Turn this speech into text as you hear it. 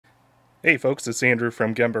Hey folks, it's Andrew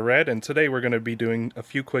from Gemba Red, and today we're going to be doing a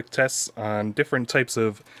few quick tests on different types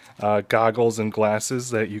of goggles and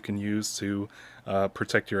glasses that you can use to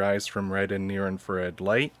protect your eyes from red and near-infrared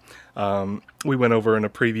light. We went over in a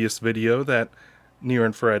previous video that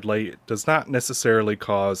near-infrared light does not necessarily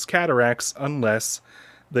cause cataracts unless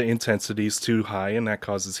the intensity is too high and that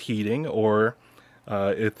causes heating, or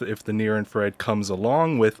if the near-infrared comes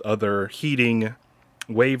along with other heating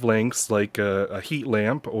wavelengths like a heat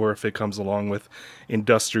lamp, or if it comes along with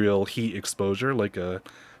industrial heat exposure like a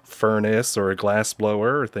furnace or a glass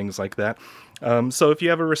blower or things like that. So if you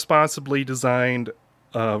have a responsibly designed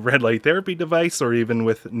red light therapy device, or even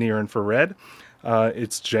with near infrared,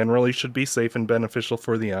 it's generally should be safe and beneficial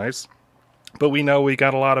for the eyes. But we know we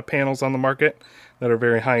got a lot of panels on the market that are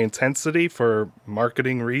very high intensity for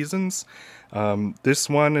marketing reasons. This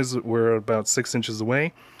one we're about 6 inches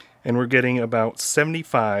away, and we're getting about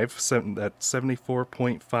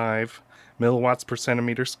 74.5 milliwatts per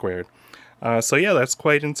centimeter squared. So yeah, that's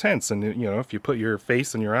quite intense, and if you put your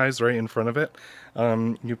face and your eyes right in front of it,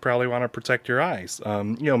 you probably want to protect your eyes.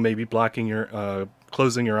 Maybe blocking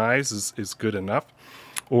closing your eyes is good enough,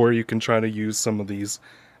 or you can try to use some of these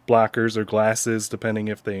blockers or glasses depending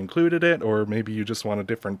if they included it, or maybe you just want a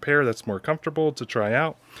different pair that's more comfortable to try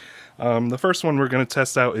out. The first one we're going to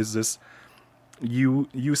test out is this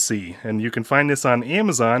USUIE, and you can find this on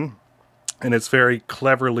Amazon, and it's very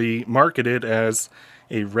cleverly marketed as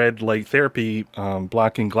a red light therapy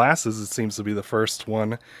blocking glasses. It seems to be the first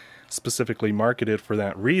one specifically marketed for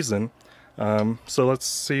that reason. So let's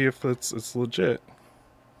see if it's legit.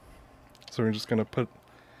 So we're just going to put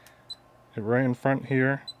it right in front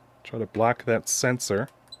here, try to block that sensor,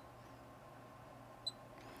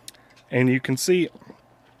 and you can see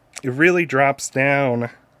it really drops down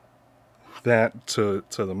that to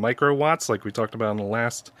the microwatts, like we talked about in the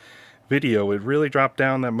last video. It really dropped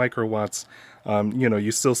down that microwatts.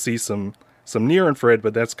 You still see some near infrared,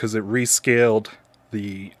 but that's because it rescaled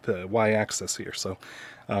the y-axis here. So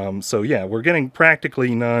yeah, we're getting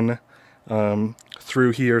practically none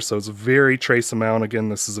through here, so it's a very trace amount. Again,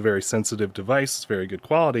 this is a very sensitive device, it's very good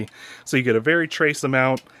quality, so you get a very trace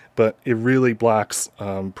amount, but it really blocks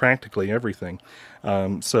practically everything.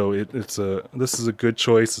 So this is a good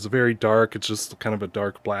choice. It's very dark. It's just kind of a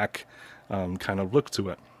dark black kind of look to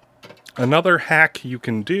it. Another hack you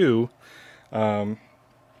can do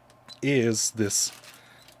is this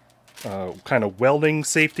kind of welding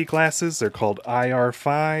safety glasses. They're called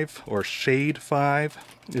IR5 or Shade 5,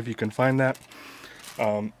 if you can find that.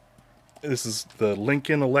 This is the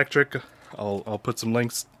Lincoln Electric. I'll put some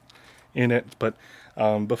links in it, but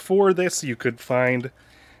before this you could find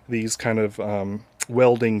these kind of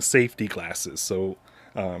welding safety glasses. So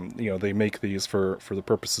they make these for the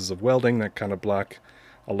purposes of welding that kind of block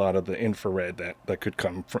a lot of the infrared that could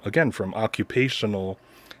come from, again, from occupational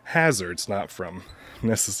hazards, not from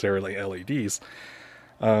necessarily LEDs.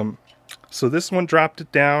 So this one dropped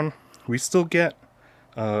it down. We still get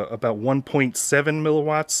about 1.7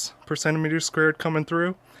 milliwatts per centimeter squared coming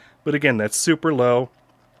through, but again, that's super low.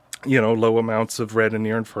 Low amounts of red and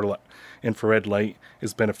near infrared light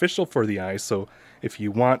is beneficial for the eyes. So if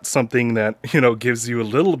you want something that gives you a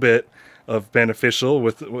little bit of beneficial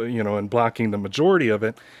with and blocking the majority of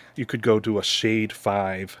it, you could go to a Shade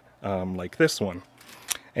 5 like this one.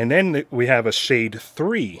 And then we have a Shade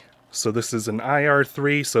 3. So this is an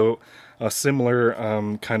IR3, so a similar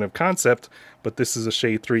kind of concept, but this is a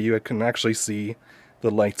Shade 3. You can actually see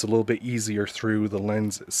the lights a little bit easier through the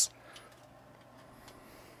lenses.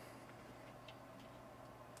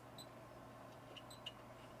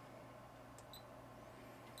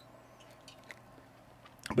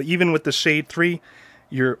 But even with the Shade 3,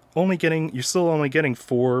 you're still only getting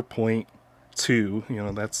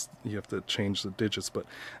 4.2. That's, you have to change the digits, but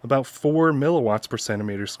about 4 milliwatts per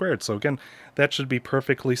centimeter squared. So again, that should be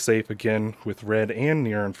perfectly safe. Again, with red and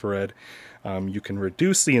near infrared, you can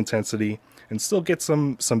reduce the intensity and still get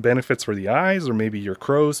some benefits for the eyes, or maybe your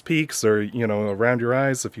crow's peaks, or around your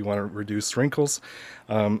eyes if you want to reduce wrinkles.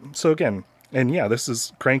 So again, and yeah, this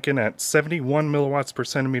is cranking at 71 milliwatts per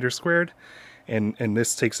centimeter squared. And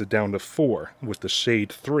this takes it down to 4 with the Shade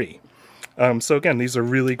 3. So again, these are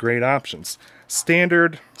really great options.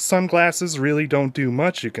 Standard sunglasses really don't do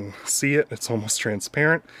much. You can see it, it's almost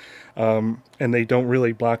transparent, and they don't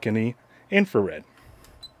really block any infrared.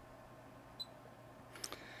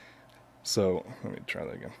 So let me try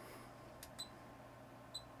that again.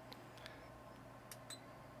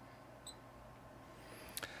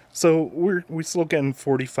 So we're still getting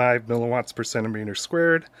 45 milliwatts per centimeter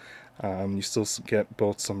squared. You still get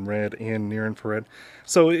both some red and near infrared.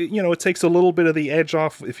 So, it takes a little bit of the edge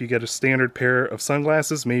off if you get a standard pair of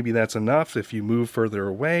sunglasses. Maybe that's enough if you move further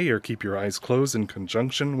away or keep your eyes closed in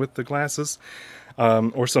conjunction with the glasses.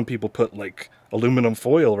 Or some people put like aluminum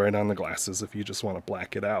foil right on the glasses if you just want to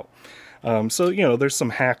black it out. So, there's some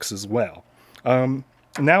hacks as well.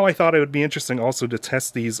 Now I thought it would be interesting also to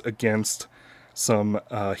test these against some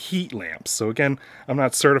heat lamps. So again, I'm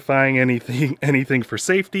not certifying anything for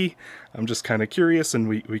safety. I'm just kind of curious, and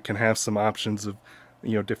we can have some options of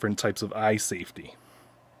different types of eye safety.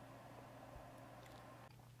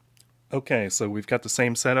 Okay, so we've got the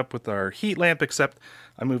same setup with our heat lamp, except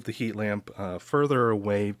I moved the heat lamp further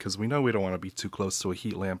away because we know we don't want to be too close to a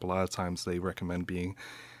heat lamp. A lot of times they recommend being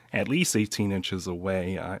at least 18 inches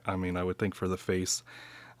away. I mean, I would think for the face,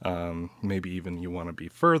 maybe even you want to be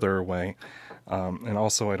further away. And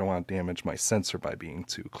also I don't want to damage my sensor by being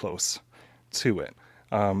too close to it.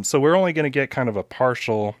 So we're only going to get kind of a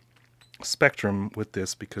partial spectrum with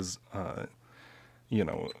this because,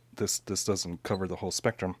 this doesn't cover the whole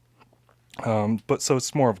spectrum. But so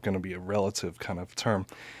it's more of going to be a relative kind of term.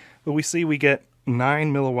 But we see we get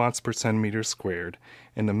 9 milliwatts per centimeter squared,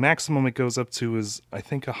 and the maximum it goes up to is, I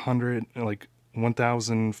think, 100, like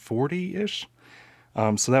 1040-ish.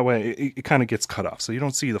 So that way it kind of gets cut off, so you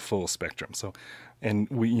don't see the full spectrum. So, and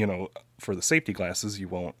we, for the safety glasses, you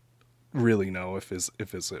won't really know if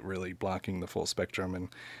it really blocking the full spectrum and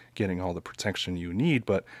getting all the protection you need,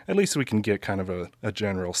 but at least we can get kind of a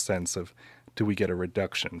general sense of, do we get a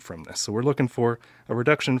reduction from this? So we're looking for a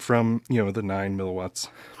reduction from, the 9 milliwatts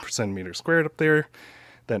per centimeter squared up there,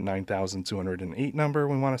 that 9,208 number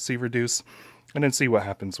we want to see reduce, and then see what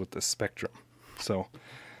happens with this spectrum. So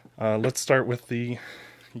let's start with the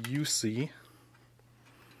UC.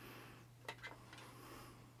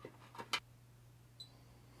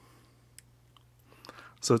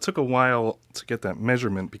 So it took a while to get that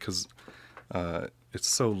measurement because it's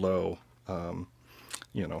so low,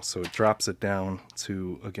 so it drops it down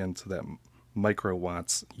to that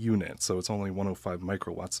microwatts unit. So it's only 105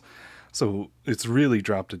 microwatts. So it's really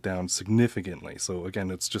dropped it down significantly. So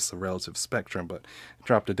again, it's just a relative spectrum, but it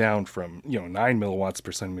dropped it down from, 9 milliwatts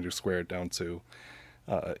per centimeter squared down to,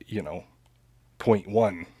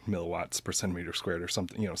 0.1 milliwatts per centimeter squared or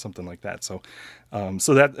something, something like that. So,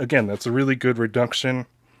 so that, again, that's a really good reduction.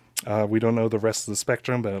 We don't know the rest of the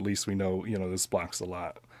spectrum, but at least we know, this blocks a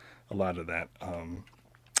lot of that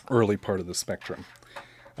early part of the spectrum.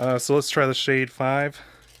 So let's try the shade 5.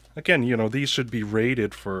 Again, these should be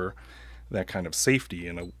rated for that kind of safety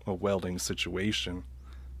in a welding situation.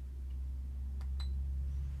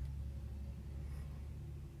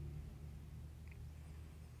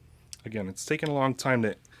 Again, it's taken a long time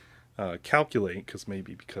to calculate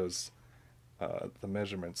because the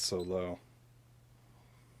measurement's so low.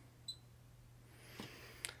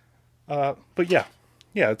 But yeah,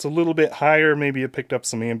 it's a little bit higher. Maybe it picked up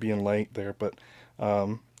some ambient light there, but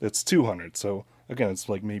it's 200. So again, it's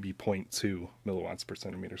like maybe 0.2 milliwatts per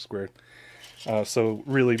centimeter squared. So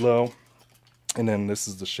really low. And then this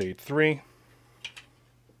is the shade 3.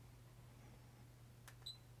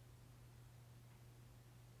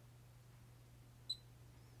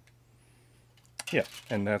 Yeah,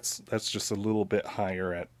 and that's just a little bit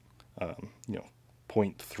higher at 0.35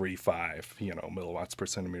 milliwatts per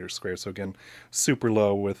centimeter squared. So again, super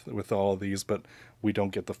low with all of these, but we don't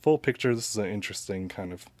get the full picture. This is an interesting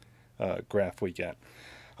kind of graph we get.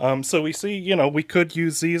 So we see, we could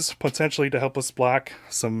use these potentially to help us block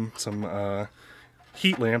some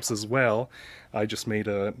heat lamps as well. I just made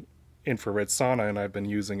a infrared sauna, and I've been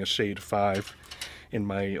using a shade 5 in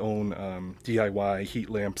my own DIY heat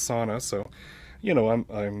lamp sauna. So, I'm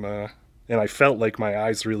and I felt like my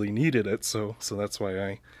eyes really needed it, so that's why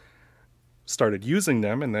I started using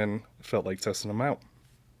them, and then felt like testing them out.